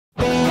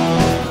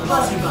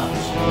Fuzzy Bunch.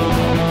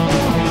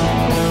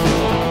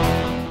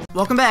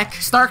 Welcome back.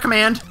 Star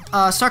Command.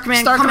 Star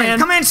Command.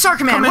 Come in, Star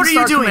Command. What are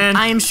you doing?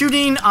 I am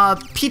shooting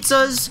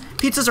pizzas.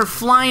 Pizzas are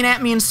flying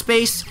at me in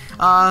space.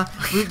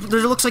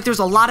 There looks like there's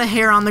a lot of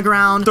hair on the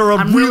ground. They're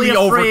I'm really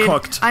afraid,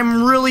 overcooked.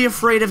 I'm really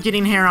afraid of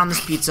getting hair on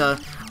this pizza.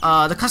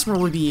 The customer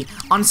will be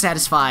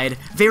unsatisfied,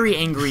 very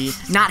angry,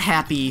 not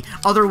happy,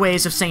 other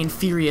ways of saying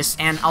furious,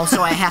 and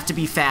also I have to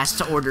be fast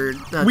to order.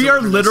 We are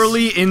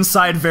literally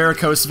inside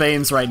varicose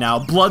veins right now.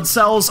 Blood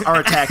cells are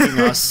attacking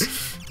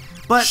us.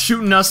 But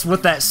shooting us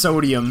with that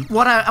sodium.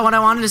 What I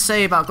wanted to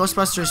say about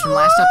Ghostbusters from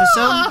last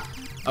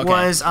episode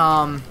was,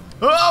 I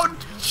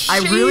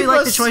really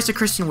like the choice of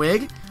Kristen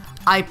Wiig.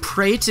 I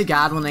prayed to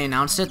God when they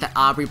announced it that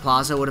Aubrey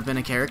Plaza would have been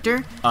a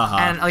character,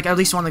 and like at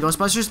least one of the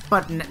Ghostbusters.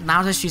 But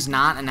now that she's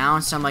not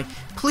announced, I'm like,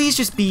 please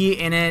just be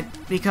in it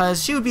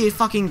because she would be a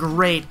fucking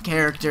great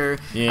character.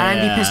 Yeah. And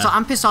I'd be pissed off.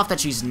 I'm pissed off that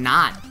she's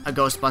not a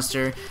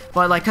Ghostbuster.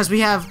 But like, cause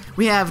we have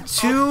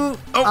two.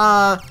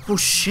 Oh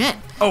shit.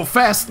 Oh,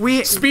 fast.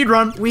 Speed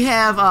run. We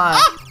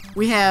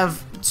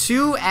have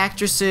two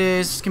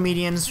actresses,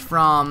 comedians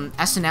from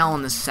SNL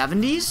in the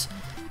 70s.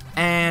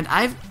 And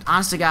I,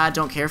 honest to God,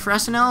 don't care for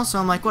SNL, so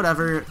I'm like,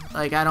 whatever.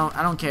 Like, I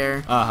don't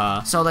care.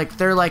 So like,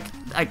 they're like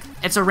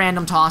it's a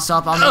random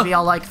toss-up. Maybe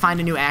I'll like find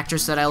a new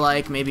actress that I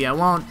like. Maybe I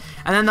won't.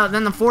 And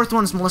then the fourth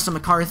one's Melissa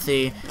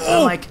McCarthy.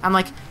 I'm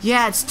like,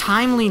 yeah, it's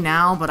timely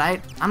now, but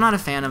I'm not a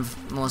fan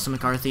of Melissa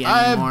McCarthy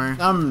anymore.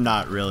 I'm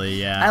not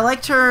really. Yeah. I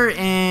liked her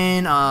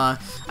in. I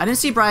didn't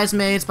see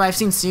Bridesmaids, but I've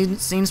seen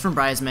scenes from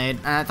Bridesmaid,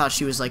 and I thought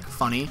she was like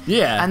funny.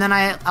 Yeah. And then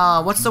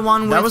what's the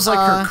one with? That was like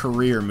her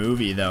career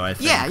movie, though. I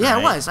think. Yeah,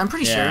 it was. I'm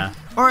pretty sure.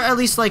 Or at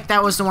least like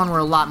that was the one where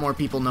a lot more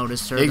people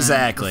noticed her.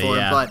 Exactly. Than before.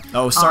 Yeah.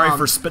 But sorry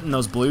for spitting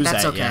those blues at you.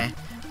 That's okay.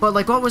 But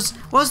like, what was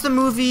the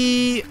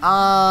movie?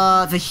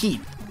 The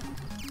Heat.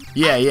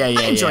 Yeah.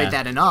 I enjoyed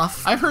that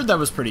enough. I've heard that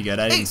was pretty good.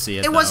 I didn't see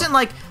it. It wasn't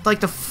like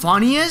the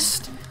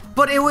funniest,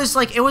 but it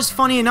was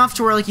funny enough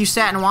to where like you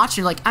sat and watched.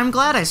 You're like, I'm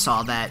glad I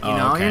saw that. You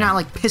know, okay. You're not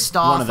like pissed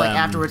off like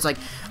afterwards. Like,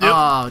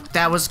 oh,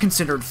 that was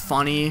considered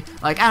funny.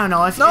 Like, I don't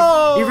know if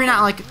you're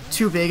not like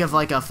too big of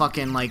like a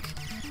fucking like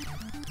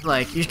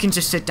you can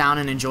just sit down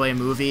and enjoy a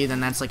movie, then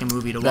that's like a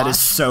movie to watch. That is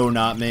so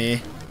not me.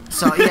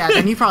 So yeah,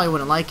 then you probably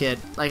wouldn't like it.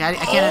 Like I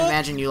can't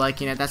imagine you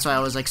liking it. That's why I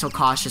was like so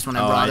cautious when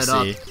I brought it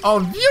up. Oh,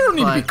 you don't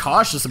need to be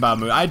cautious about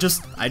movies. I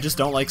just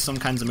don't like some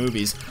kinds of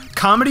movies.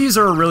 Comedies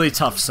are a really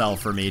tough sell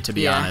for me, to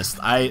be honest.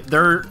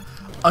 They're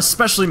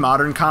especially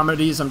modern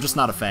comedies. I'm just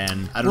not a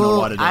fan. I don't know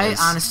what it is. I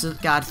honestly,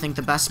 God, think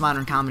the best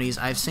modern comedies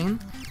I've seen,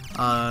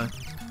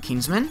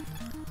 Kingsman.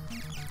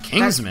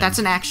 That's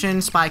an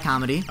action spy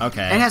comedy.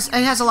 Okay. It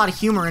has a lot of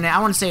humor in it. I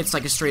wouldn't say it's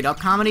like a straight up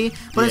comedy,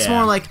 but it's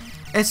more like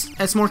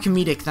it's more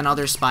comedic than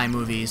other spy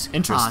movies.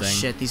 Interesting. Oh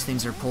shit, these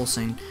things are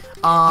pulsing.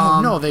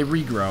 Oh no, they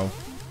regrow.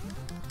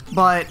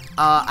 But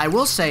I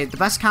will say the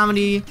best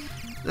comedy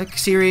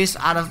series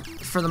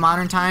for the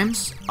modern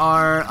times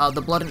are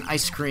the Blood and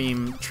Ice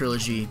Cream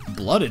trilogy.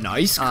 Blood and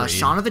Ice Cream?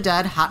 Shaun of the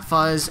Dead, Hot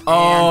Fuzz, and The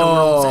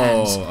World's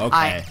End. Okay.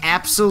 I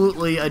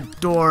absolutely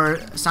adore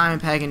Simon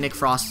Pegg and Nick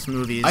Frost's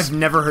movies. I've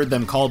never heard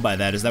them called by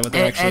that. Is that what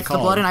they're actually called? It's the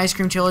Blood and Ice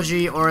Cream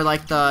trilogy, or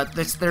like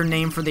that's their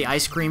name for the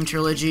Ice Cream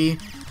trilogy.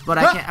 But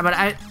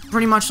I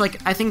pretty much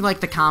like I think like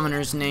the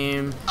commoner's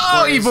name.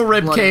 Oh, Evil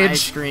Ribcage. Blood and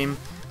Ice Cream,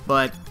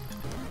 but.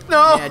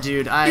 No! Yeah,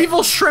 dude,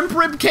 Evil Shrimp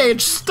Ribcage,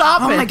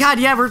 stop it! Oh my god,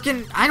 yeah,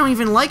 I don't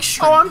even like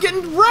shrimp. Oh, I'm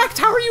getting wrecked,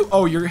 how are you?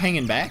 Oh, you're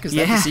hanging back? Is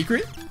that the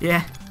secret?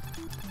 Yeah.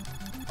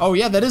 Oh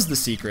yeah, that is the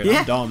secret,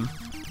 I'm dumb.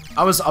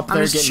 I was up there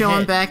getting hit. I'm just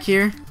chilling back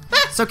here.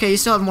 It's okay, you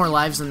still have more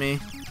lives than me.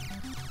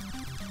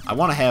 I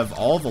want to have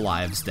all the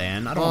lives,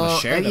 Dan. I don't want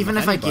to share them even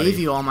with if anybody. I gave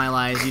you all my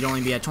lives, you'd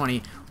only be at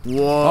 20. Whoa.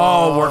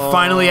 Oh, we're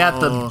finally at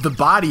the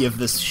body of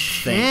this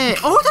thing.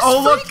 Oh, that's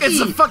Oh, look, freaky.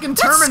 it's a fucking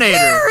Terminator.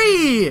 That's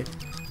scary!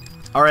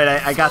 Alright,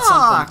 I got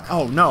something.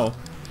 Oh, no.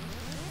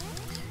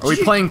 Are we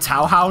playing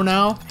Tao How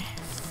now?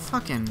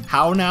 Fucking.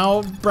 How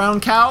now, brown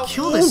cow?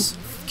 Kill this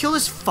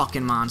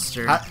fucking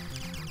monster.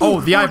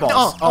 The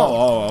eyeballs.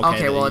 Oh, okay.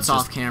 Okay, well, it's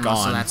off camera,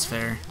 so that's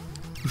fair.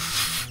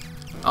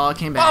 Oh, it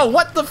came back. Oh,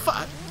 what the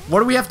fuck? What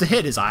do we have to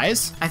hit? His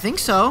eyes? I think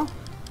so.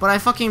 But I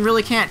fucking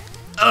really can't.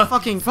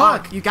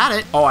 Fuck. You got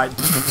it. Oh,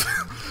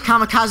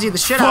 Kamikaze the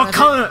shit out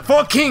of it.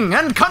 For king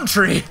and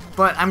country.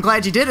 But I'm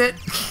glad you did it.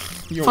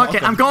 You're Fuck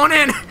it, I'm going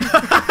in.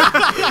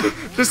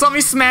 Just let me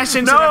smash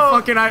into that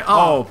fucking eye.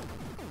 Oh.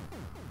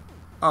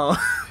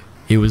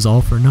 It was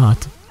all for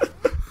naught.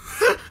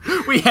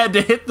 We had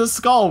to hit the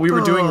skull. We were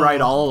doing right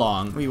all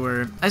along. We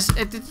were. This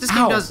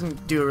game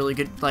doesn't do a really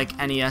good like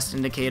NES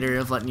indicator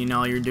of letting you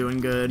know you're doing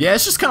good. Yeah,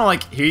 it's just kind of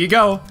like, here you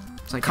go.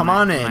 It's like, come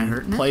on am I in.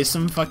 hurting Play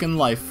some fucking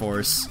Life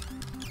Force.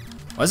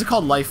 Why is it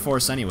called Life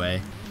Force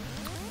anyway?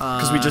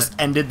 Because we just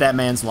ended that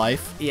man's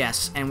life?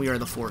 Yes, and we are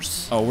the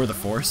Force. Oh, we're the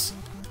Force?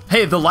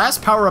 Hey, the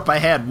last power-up I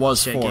had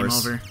was Force.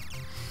 Game over.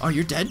 Oh,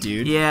 you're dead,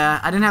 dude. Yeah,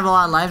 I didn't have a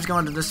lot of lives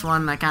going to this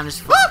one. I kind of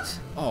just fucked.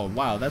 Oh,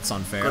 wow, that's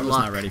unfair. Good I was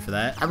luck. not ready for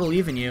that. I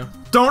believe in you.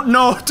 Don't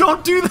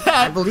do that.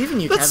 I believe in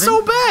you, That's Kevin.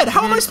 so bad.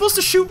 How am I supposed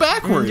to shoot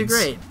backwards? You're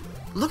great.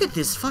 Look at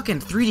this fucking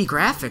 3D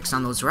graphics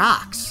on those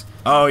rocks.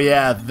 Oh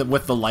yeah,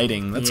 with the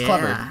lighting. That's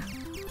clever.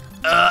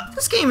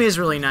 This game is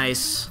really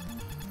nice.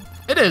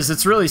 It is.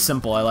 It's really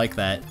simple. I like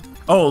that.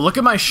 Oh, look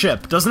at my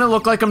ship. Doesn't it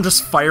look like I'm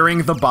just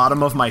firing the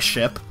bottom of my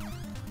ship?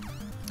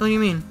 What do you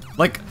mean?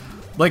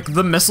 Like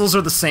the missiles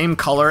are the same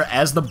color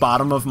as the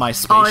bottom of my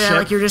spaceship.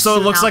 like you're just so it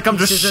shooting looks out like I'm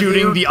just pieces of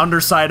shooting you. the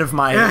underside of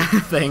my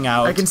thing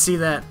out. I can see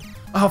that.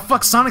 Oh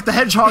fuck! Sonic the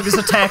Hedgehog is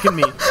attacking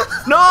me.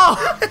 No!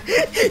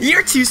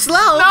 You're too slow.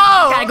 No!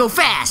 Gotta go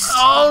fast.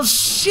 Oh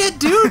shit,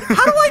 dude!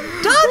 How do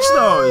I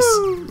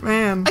dodge those?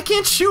 Man, I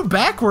can't shoot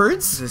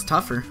backwards. this is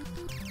tougher.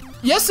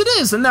 Yes, it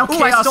is. And now Ooh,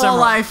 Chaos I stole a Emerald.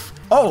 life.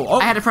 Oh,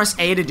 I had to press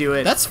A to do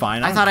it. That's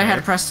fine. I thought I had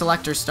to press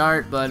select or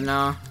start, but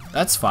no.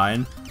 That's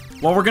fine.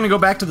 Well, we're gonna go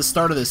back to the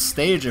start of this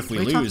stage if we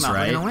What are you lose, talking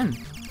about? right? We're gonna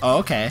win. Oh,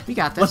 okay. We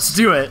got this. Let's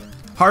do it.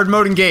 Hard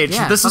mode engaged.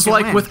 Yeah, This is fucking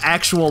like win. with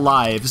actual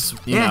lives,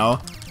 you Yeah. know?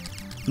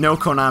 No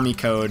Konami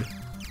code.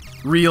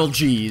 Real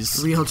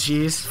G's. Real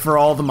cheese. For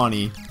all the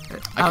money. I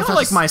kind thought of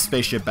like this- my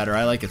spaceship better.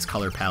 I like its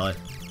color palette.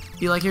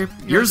 You like your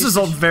Yours is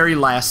a a very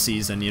last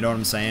season, you know what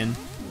I'm saying?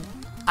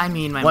 I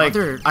mean, my Like,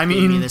 mother I gave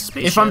me mean, this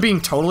spaceship. if I'm being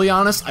totally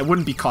honest, I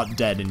wouldn't be caught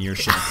dead in your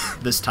ship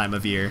this time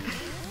of year.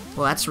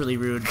 Well, that's really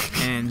rude,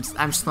 and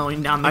I'm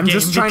slowing down the I'm game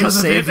just trying to because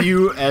of save it.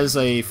 you as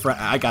a friend.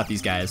 I got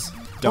these guys.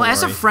 Don't Well,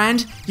 as a worry.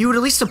 friend, you would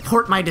at least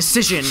support my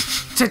decision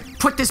to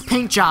put this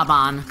paint job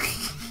on.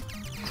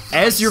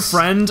 As your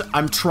friend,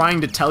 I'm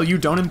trying to tell you,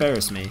 don't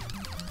embarrass me.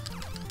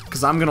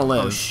 Because I'm gonna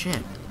live. Oh shit!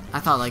 I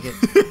thought like it.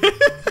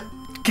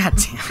 God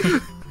damn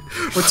it!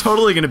 We're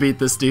totally gonna beat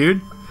this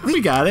dude. We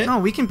got it. No,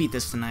 we can beat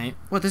this tonight.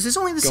 What? This is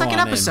only the Go second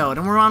on in. episode,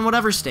 and we're on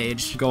whatever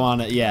stage. Go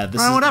on it. Yeah, this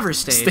We're on is whatever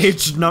stage.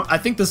 Stage no, I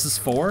think this is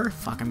 4.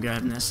 Fuck, I'm good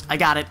at this. I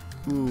got it.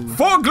 Ooh.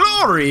 For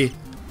glory.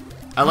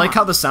 I like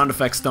how the sound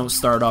effects don't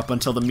start up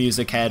until the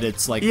music had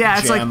its like Yeah,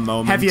 it's jam like.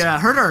 moment. Have you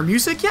heard our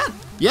music yet?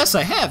 Yes,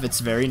 I have. It's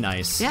very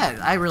nice. Yeah,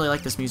 I really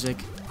like this music.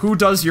 Who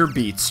does your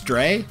beats,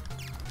 Stray?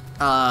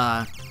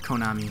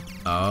 Konami.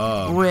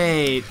 Oh.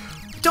 Wait,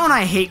 don't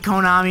I hate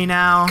Konami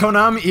now?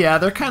 Konami, yeah,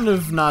 they're kind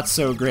of not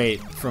so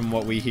great from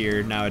what we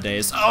hear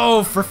nowadays.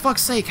 Oh, for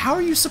fuck's sake, how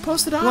are you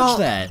supposed to dodge Well-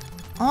 that?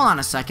 Hold on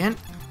a second.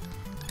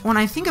 When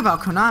I think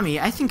about Konami,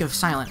 I think of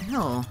Silent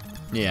Hill.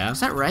 Yeah. Is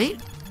that right?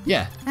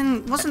 Yeah.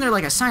 And wasn't there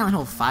like a Silent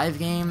Hill 5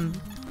 game?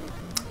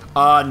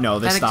 No,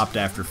 they That ex- stopped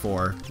after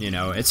 4. You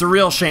know, it's a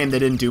real shame they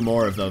didn't do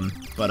more of them,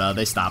 but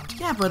they stopped.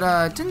 Yeah,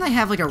 but didn't they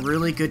have like a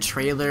really good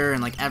trailer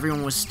and like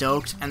everyone was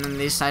stoked, and then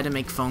they decided to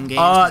make phone games?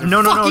 'cause they're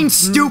No, fucking no.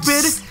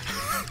 stupid.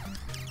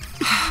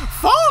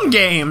 Phone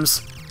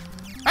games.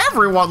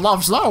 Everyone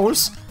loves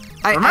those.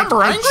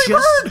 Remember Angry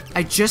Bird?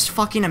 I just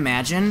fucking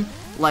imagine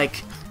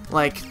like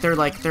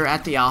they're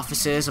at the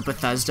offices of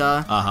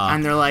Bethesda,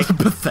 and they're like,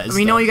 Bethesda.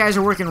 we know you guys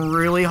are working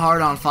really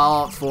hard on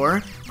Fallout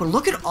 4, but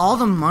look at all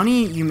the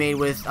money you made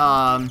with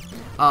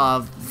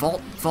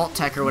Vault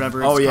Tech or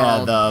whatever it's Oh yeah,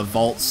 called. the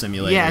Vault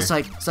Simulator. Yeah, it's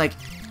like,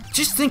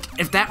 just think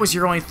if that was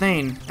your only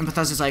thing, and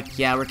Bethesda's like,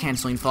 yeah, we're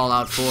canceling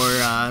Fallout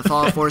 4.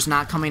 Fallout 4 is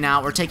not coming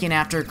out. We're taking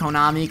after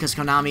Konami because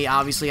Konami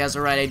obviously has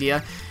the right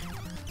idea.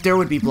 There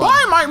would be blood.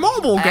 Buy my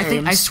mobile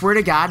games. I swear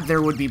to God,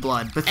 there would be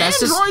blood.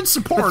 Android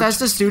support.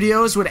 Bethesda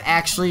Studios would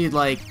actually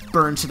like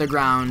burn to the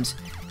ground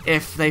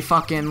if they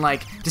fucking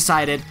like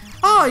decided,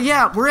 oh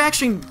yeah, we're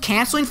actually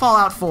canceling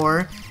Fallout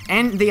 4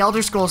 and the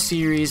Elder Scrolls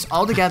series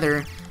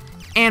altogether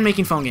and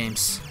making phone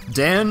games.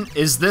 Dan,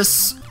 is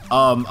this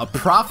a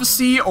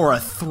prophecy or a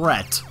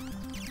threat?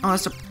 Oh,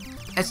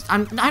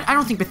 I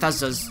don't think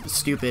Bethesda's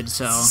stupid,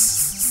 so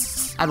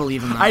I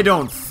believe in them. I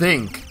don't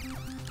think.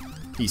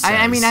 He says,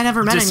 I mean, I've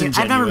never met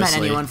disingenuously.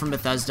 anyone from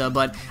Bethesda,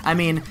 but I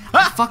mean,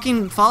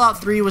 fucking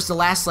Fallout 3 was the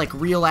last like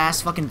real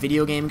ass fucking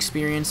video game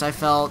experience I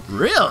felt.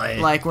 Really?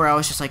 Like where I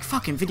was just like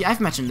fucking video.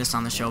 I've mentioned this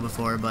on the show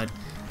before, but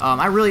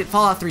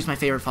Fallout 3 is my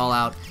favorite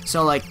Fallout.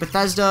 So like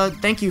Bethesda,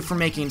 thank you for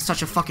making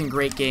such a fucking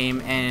great game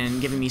and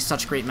giving me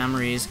such great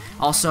memories.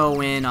 Also,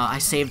 when I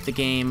saved the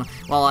game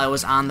while I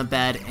was on the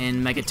bed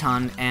in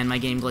Megaton and my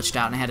game glitched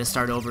out and I had to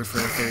start over for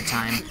a third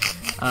time.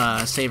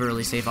 Save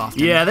early, save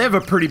often. Yeah, they have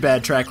a pretty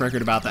bad track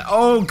record about that.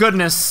 Oh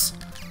goodness.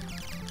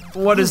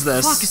 What is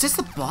this? Fuck, is this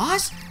the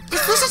boss?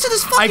 Listen to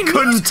this fucking I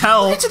couldn't music.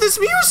 tell. Listen to this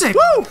music.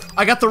 Woo!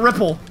 I got the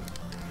ripple.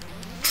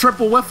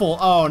 Triple whiffle.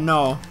 Oh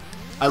no.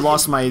 I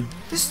lost my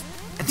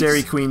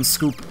Dairy Queen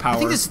scoop power. I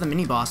think this is the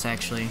mini boss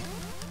actually.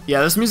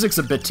 Yeah, this music's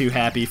a bit too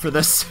happy for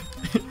this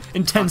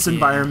intense Fuck yeah.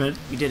 environment.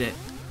 We did it.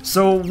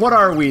 So what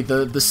are we?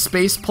 The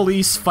space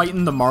police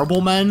fighting the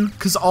marble men?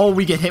 Cause all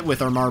we get hit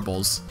with are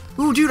marbles.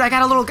 Ooh, dude, I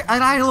got a little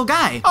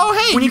guy. Oh,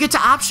 hey, When you you- get to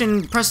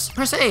option, press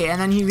A, and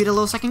then you get a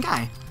little second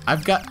guy. I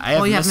have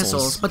Well, you have missiles.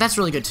 missiles, but that's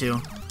really good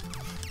too.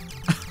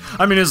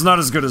 I mean, it's not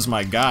as good as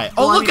my guy.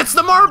 Oh, Well, I look, mean- it's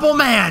the marble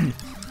man!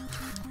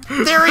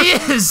 There he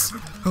is!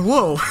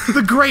 Whoa.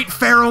 The great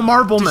Pharaoh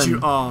Marbleman.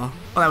 Oh,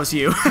 that was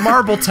you.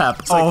 Marble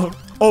tap. Oh,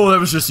 that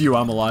was just you.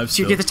 I'm alive. You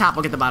Still. get the top,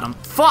 I'll get the bottom.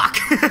 Fuck!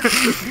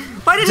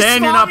 Why did it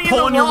Dan, you're spawn not me in the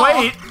pulling your wall?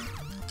 weight.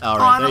 All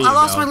right, there you I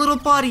lost go. my little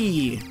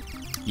buddy.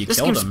 You This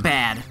killed game's him.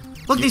 bad.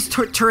 Look at these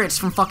turrets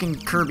from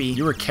fucking Kirby.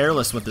 You were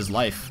careless with his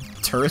life.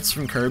 Turrets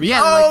from Kirby.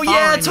 Yeah, Oh like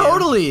yeah, following you.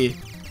 totally.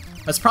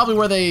 That's probably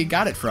where they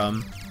got it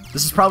from.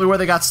 This is probably where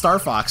they got Star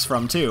Fox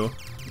from too.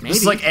 Maybe. This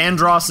is like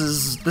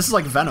Andross's. This is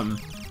like Venom.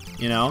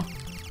 You know.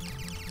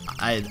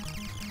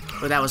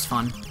 But that was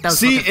fun. That was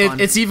See, fucking fun.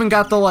 it's even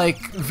got the like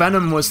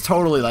Venom was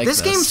totally like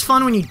This game's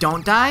fun when you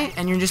don't die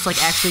and you're just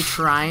like actually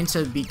trying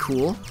to be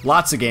cool.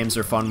 Lots of games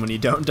are fun when you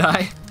don't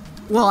die.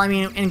 Well, I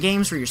mean, in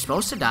games where you're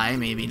supposed to die,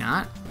 maybe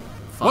not.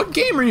 Fuck. What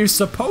game are you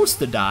supposed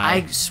to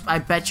die? I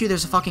bet you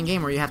there's a fucking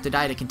game where you have to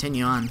die to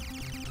continue on.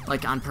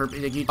 Like on purpose.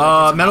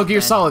 Like, Metal Gear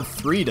Solid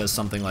 3 does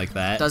something like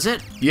that. Does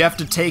it? You have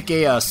to take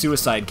a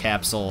suicide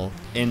capsule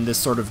in this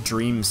sort of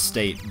dream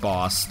state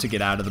boss to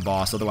get out of the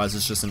boss. Otherwise,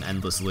 it's just an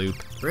endless loop.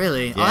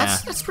 Really? Yeah.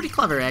 Oh, that's pretty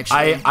clever,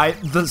 actually.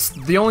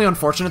 The only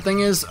unfortunate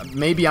thing is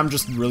maybe I'm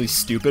just really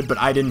stupid, but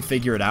I didn't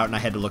figure it out and I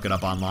had to look it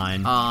up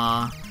online.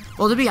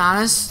 Well, to be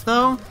honest,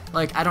 though,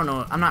 like I don't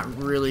know. I'm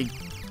not really.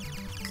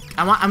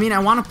 I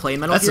want to play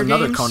Metal Gear That's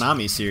another games.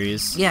 Konami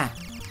series. Yeah.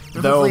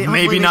 Though maybe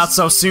hopefully not they,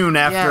 so soon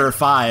after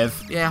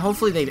 5. Yeah,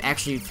 hopefully they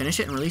actually finish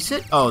it and release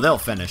it. Oh, they'll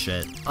finish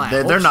it. Oh,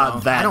 They're so.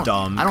 not that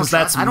dumb, because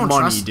that's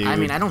money, dude. I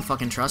mean, I don't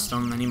fucking trust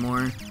them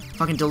anymore.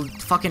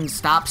 Fucking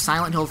stop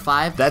Silent Hill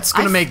 5. That's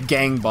gonna make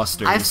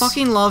gangbusters. I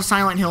fucking love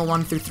Silent Hill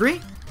 1 through 3.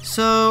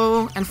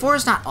 So, and 4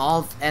 is not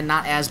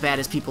as bad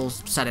as people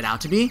set it out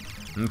to be.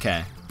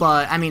 Okay.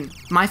 But I mean,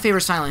 my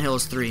favorite Silent Hill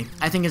is 3.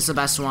 I think it's the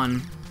best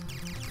one.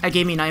 It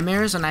gave me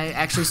nightmares, and I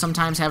actually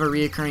sometimes have a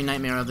reoccurring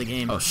nightmare of the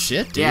game. Oh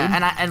shit, dude.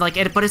 Yeah, and like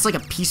it, but it's like a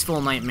peaceful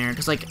nightmare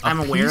because like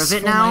I'm aware of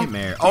it now.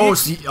 Nightmare.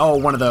 Oh,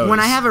 one of those. When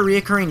I have a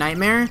reoccurring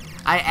nightmare,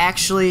 I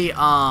actually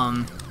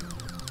oh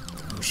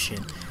shit.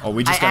 Oh,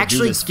 we just I gotta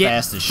actually do this get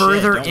fast as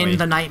further shit, don't we? in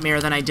the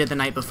nightmare than I did the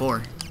night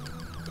before.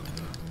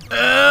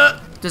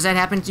 Does that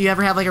happen? Do you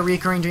ever have like a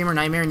recurring dream or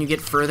nightmare and you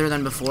get further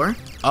than before?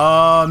 Yeah,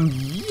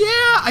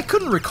 I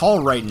couldn't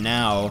recall right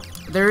now.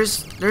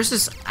 There's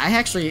this. I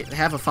actually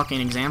have a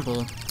fucking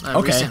example.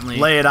 Okay, Recently.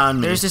 lay it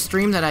on me. There's this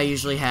dream that I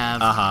usually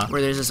have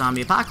where there's a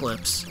zombie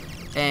apocalypse,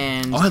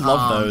 and oh, I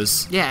love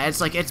those. Yeah,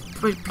 it's like I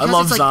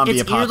love it's like, zombie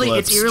it's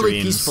apocalypse eerily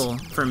dreams. peaceful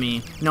for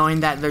me,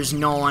 knowing that there's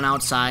no one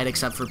outside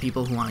except for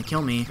people who want to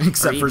kill me.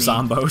 Except or for eat me.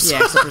 zombos.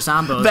 Yeah, except for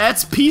zombos.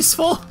 That's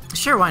peaceful.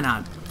 Sure, why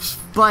not?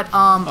 But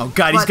oh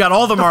god, he's got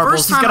all the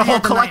marbles. He's got a whole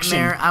collection.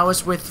 Nightmare, I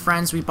was with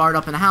friends. We barred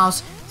up in the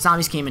house.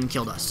 Zombies came in and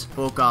killed us.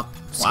 Woke up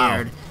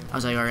scared. Wow. I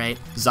was like, all right.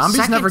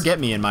 Zombies never get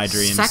me in my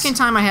dreams. Second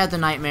time I had the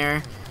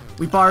nightmare,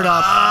 we barred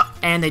up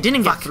and they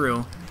didn't get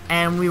through.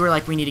 And we were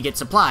like, we need to get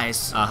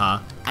supplies.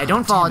 I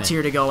don't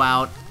volunteer to go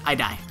out. I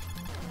die.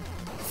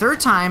 Third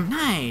time,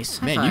 nice.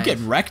 High Man, five. you get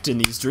wrecked in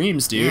these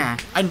dreams, dude. Yeah.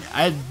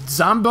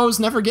 Zombos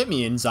never get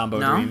me in zombo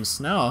dreams.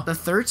 No. The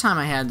third time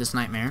I had this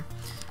nightmare,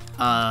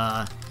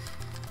 I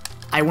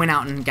went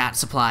out and got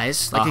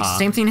supplies. Like, the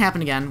same thing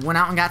happened again. Went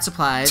out and got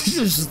supplies. This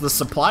is just the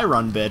supply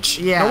run,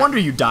 bitch. Yeah. No wonder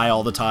you die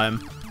all the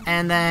time.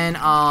 And then,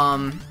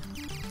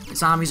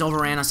 zombies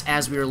overran us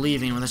as we were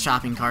leaving with a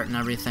shopping cart and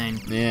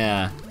everything.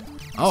 Yeah.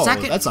 Oh,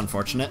 that's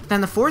unfortunate. Then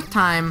the fourth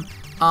time,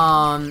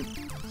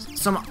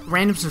 some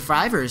random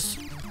survivors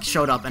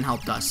showed up and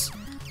helped us.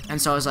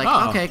 And so I was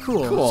like, okay,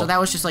 cool. So that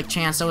was just like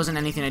chance. That wasn't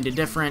anything I did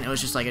different. It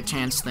was just like a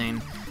chance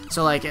thing.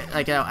 So like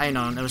I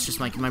know, it was just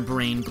like my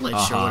brain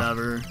glitch or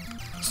whatever.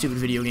 Stupid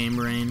video game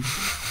brain.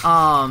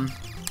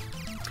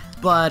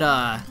 But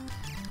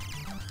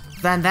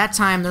then that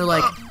time we're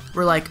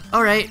like,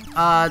 all right,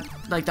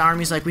 like the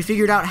army's like, we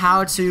figured out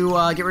how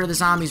to get rid of the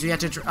zombies. We have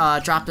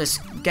to drop this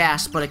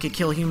gas, but it could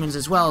kill humans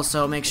as well.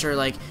 So make sure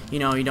like you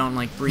don't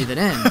like breathe it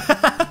in.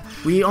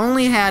 We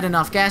only had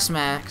enough gas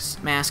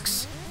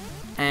masks,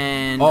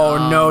 and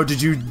no,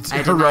 did you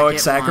heroic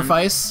get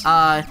sacrifice?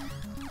 one.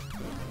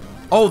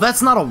 Oh,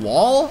 that's not a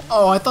wall?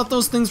 Oh, I thought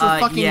those things were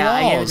fucking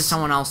yeah, walls. I gave it to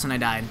someone else and I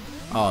died.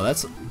 Oh,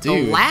 that's... The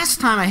Dude.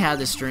 last time I had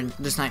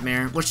this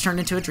nightmare, which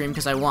turned into a dream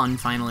because I won,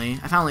 finally.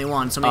 I finally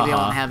won, so maybe I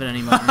won't have it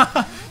anymore.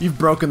 You've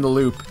broken the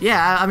loop.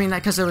 Yeah, I mean,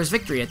 because there was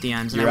victory at the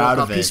end, and You're I out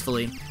woke of up it.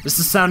 peacefully. This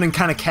is sounding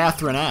kind of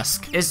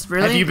Catherine-esque. Is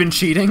really? Have you been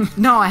cheating?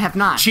 No, I have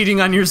not.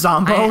 Cheating on your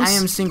zombos? I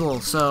am single,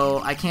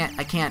 so I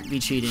can't be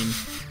cheating.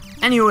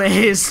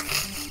 Anyways,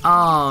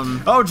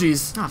 Oh,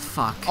 jeez. oh,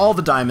 fuck. All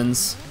the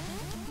diamonds.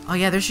 Oh,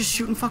 yeah, they're just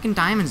shooting fucking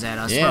diamonds at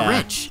us. Yeah. We're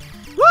rich.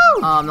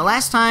 Woo! The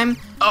last time...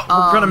 Oh,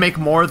 we're gonna make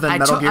more than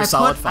Metal Gear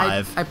Solid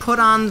 5. I put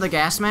on the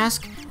gas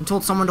mask and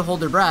told someone to hold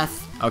their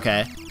breath,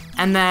 Okay.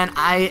 and then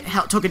I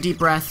took a deep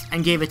breath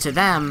and gave it to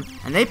them,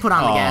 and they put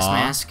on the gas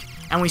mask,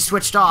 and we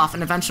switched off,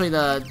 and eventually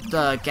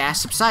the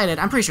gas subsided.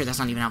 I'm pretty sure that's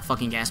not even how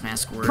fucking gas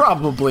masks work.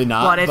 Probably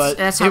not, but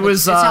that's how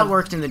that's how it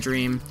worked in the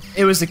dream.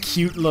 It was a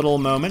cute little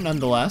moment,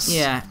 nonetheless.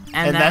 Yeah,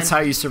 and that's how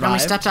you Then we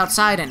survived? stepped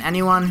outside, and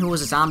anyone who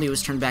was a zombie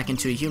was turned back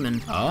into a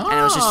human. Oh. And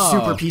it was just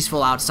super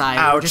peaceful outside.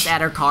 We were Ouch. just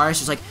at our cars,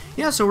 just like,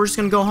 yeah, so we're just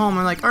gonna go home.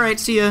 I'm like, all right,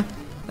 see ya.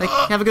 Like,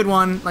 have a good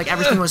one. Like,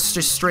 everything was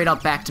just straight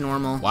up back to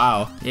normal.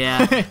 Wow.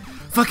 Yeah.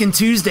 Fucking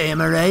Tuesday,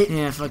 am I right?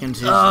 Yeah, fucking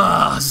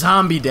Tuesday.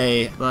 Zombie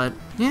day. But,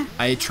 yeah.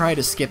 I try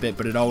to skip it,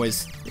 but it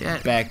always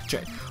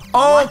backtrack.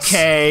 What?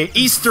 Okay,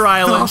 Easter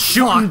Island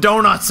shooting fuck?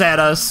 donuts at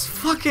us.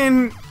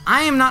 Fucking,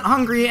 I am not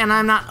hungry, and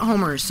I'm not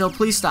Homer, so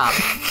please stop.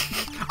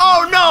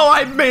 Oh no,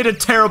 I made a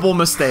terrible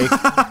mistake.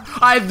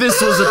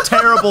 This was a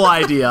terrible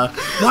idea.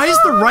 Why is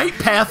the right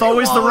path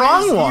always the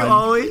wrong one? You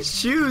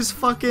always choose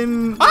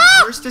fucking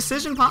the worst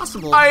decision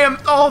possible. I am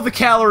all the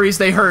calories,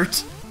 they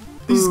hurt.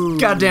 These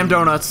goddamn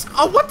donuts.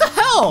 Oh, what the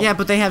hell? Yeah,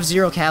 but they have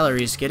 0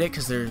 calories. Get it?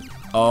 Because they're...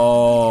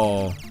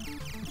 Oh.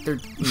 You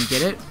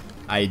get it?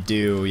 I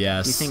do,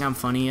 yes. You think I'm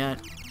funny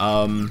yet?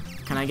 Can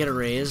I get a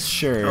raise?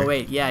 Sure. Oh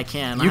wait, yeah, I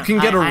can. You can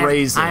get a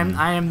raisin.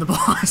 I am the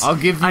boss. I'll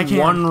give you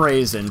 1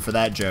 raisin for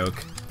that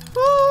joke.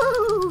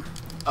 Woo!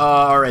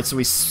 Alright, so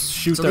we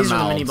shoot their mouths. These are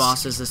the mini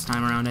bosses this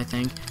time around, I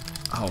think.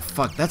 Oh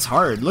fuck, that's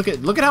hard. Look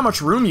at how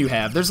much room you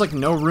have. There's like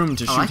no room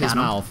to shoot his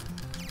mouth.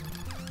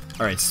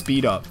 Alright,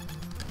 speed up.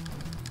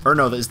 Or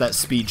no, is that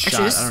speed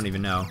shot? I don't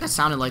even know. That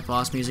sounded like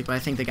boss music, but I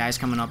think the guy's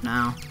coming up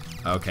now.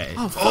 Okay.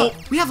 Oh, fuck.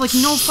 We have like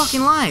no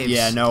fucking lives.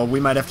 Yeah, no, we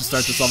might have to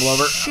start this level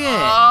over. Shit.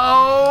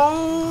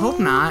 Oh.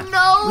 Hope not.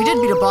 No. We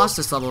did beat a boss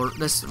this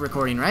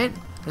recording, right?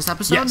 This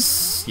episode?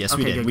 Yes. Yes,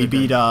 okay, we did. Good, we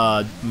good, beat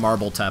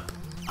Marble Tep.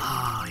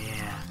 Oh,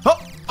 yeah.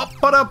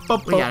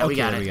 We got it, we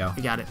got it.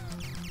 We got it.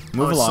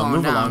 Move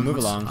along.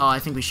 Oh, I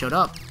think we showed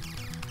up.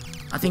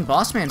 I think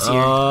Boss Man's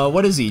here.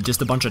 What is he?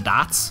 Just a bunch of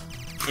dots?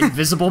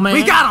 Invisible Man?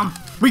 We got him!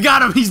 We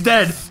got him! He's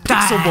dead!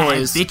 Pixel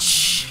Boys.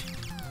 Bitch.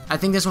 I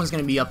think this one's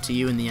gonna be up to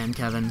you in the end,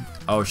 Kevin.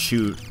 Oh,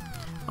 shoot.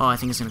 Oh, I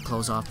think it's gonna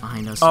close off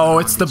behind us. Oh,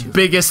 it's the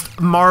biggest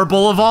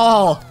marble of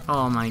all!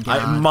 Oh my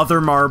god. Mother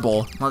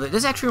Marble.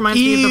 This actually reminds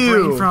me of the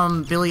brain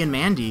from Billy and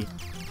Mandy.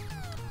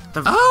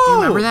 Do you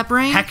remember that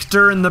brain?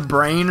 Hector and the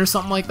Brain or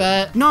something like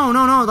that? No,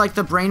 like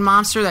the brain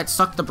monster that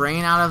sucked the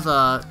brain out of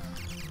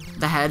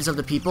the heads of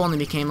the people and they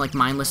became like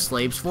mindless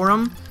slaves for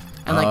them.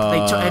 And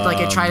like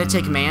it tried to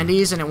take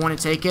Mandy's and it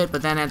wouldn't take it,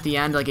 but then at the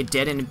end like it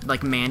did and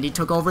like Mandy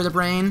took over the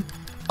brain.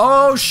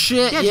 Oh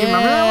shit! Yeah, do you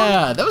remember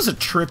that one? That was a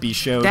trippy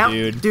show,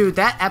 dude. Dude,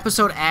 that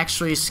episode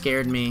actually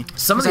scared me.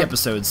 Some of the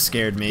episodes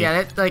scared me.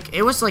 Yeah,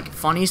 it was like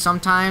funny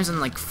sometimes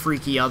and like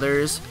freaky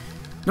others.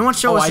 No one's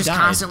show was just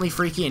constantly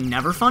freaky and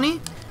never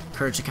funny.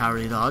 Courage the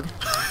Cowardly Dog.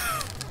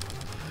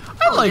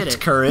 I liked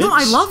Courage. No,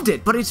 I loved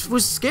it, but it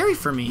was scary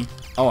for me.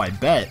 Oh, I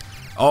bet.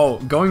 Oh,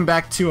 going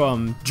back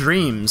to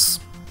Dreams.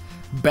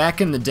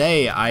 Back in the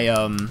day, I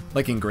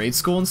like in grade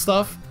school and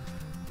stuff,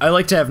 I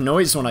like to have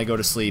noise when I go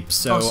to sleep,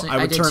 so I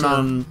would turn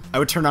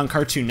on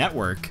Cartoon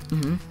Network,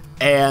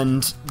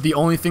 and the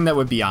only thing that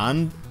would be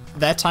on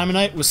that time of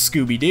night was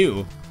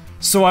Scooby-Doo.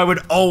 So I would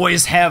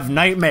always have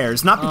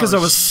nightmares, not because I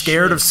was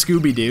scared of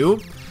Scooby-Doo,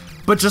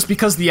 but just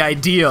because the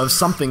idea of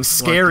something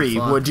scary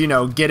would, you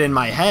know, get in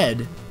my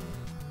head.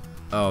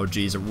 Oh,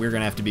 geez, we're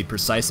gonna have to be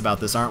precise about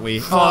this, aren't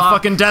we? Oh,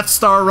 fucking Death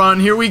Star run,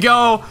 here we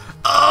go!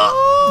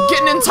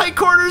 Getting in tight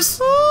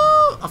quarters!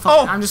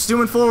 I'm just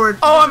zooming forward.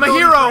 Oh, I'm a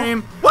hero!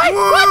 What?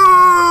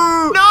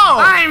 No!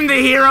 I'm the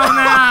hero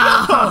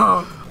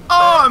now! Oh,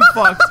 I'm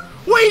fucked.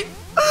 Wait!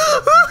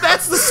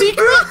 That's the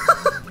secret?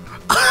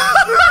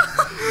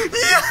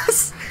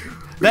 Yes!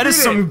 That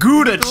is some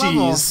Gouda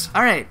cheese.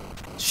 Alright.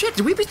 Shit,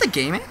 did we beat the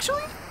game,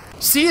 actually?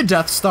 See you,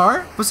 Death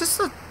Star. Was this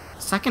the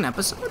second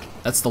episode?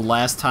 That's the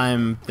last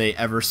time they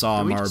ever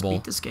saw a marble. Did we just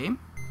beat this game?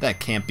 That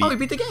can't be. Oh, we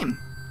beat the game.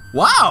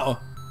 Wow!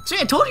 See,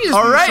 I told you this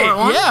was a short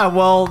one. Yeah,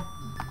 well,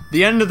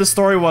 the end of the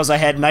story was I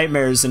had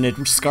nightmares and it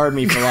scarred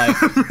me for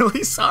life. I'm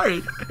really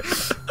sorry.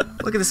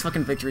 Look at this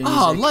fucking victory music.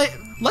 Oh,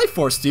 Life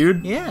Force,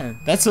 dude. Yeah.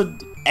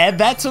 Add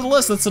that to the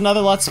list. That's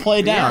another Let's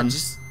Play down. Yeah,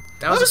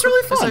 that was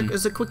really fun. It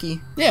was a quickie.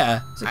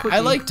 Yeah,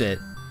 I liked it.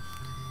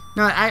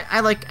 No,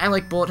 I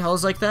like bullet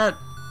hells like that.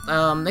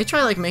 They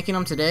try like making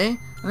them today,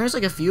 and there's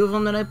like a few of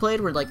them that I played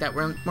where like that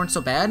weren't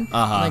so bad. And,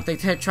 like they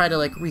try to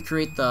like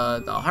recreate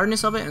the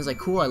hardness of it, and it's like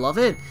cool, I love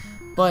it.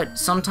 But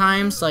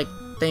sometimes like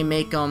they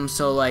make them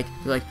so like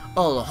you're like,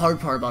 oh, the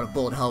hard part about a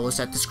bullet hell was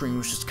that the screen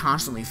was just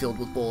constantly filled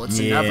with bullets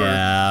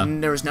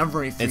and there was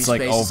never any free space.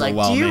 Like It's like,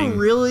 do you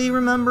really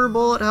remember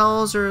bullet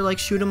hells or like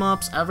shoot 'em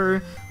ups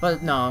ever?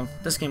 But no,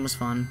 this game was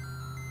fun.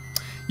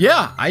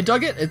 Yeah, I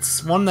dug it.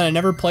 It's one that I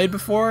never played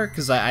before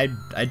because I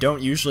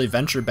don't usually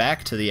venture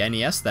back to the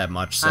NES that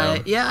much. So I really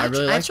like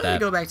that. I try to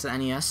go back to the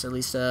NES at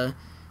least a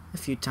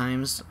few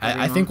times.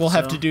 I think we'll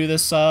have to do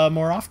this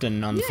more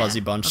often on the Fuzzy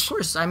Bunch. Of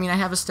course. I mean, I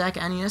have a stack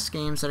of NES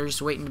games that are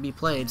just waiting to be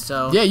played.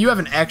 So yeah, you have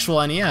an actual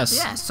NES.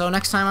 Yeah. So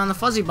next time on the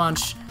Fuzzy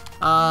Bunch,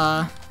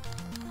 we'll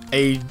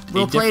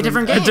play a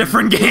different game. A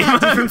different game. Yeah, a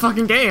different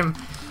fucking game.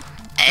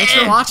 Thanks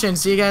for watching.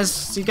 See you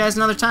guys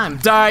another time.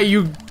 Die,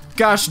 you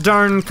gosh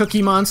darn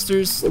cookie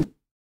monsters.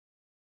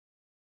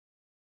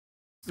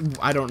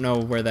 I don't know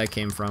where that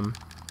came from.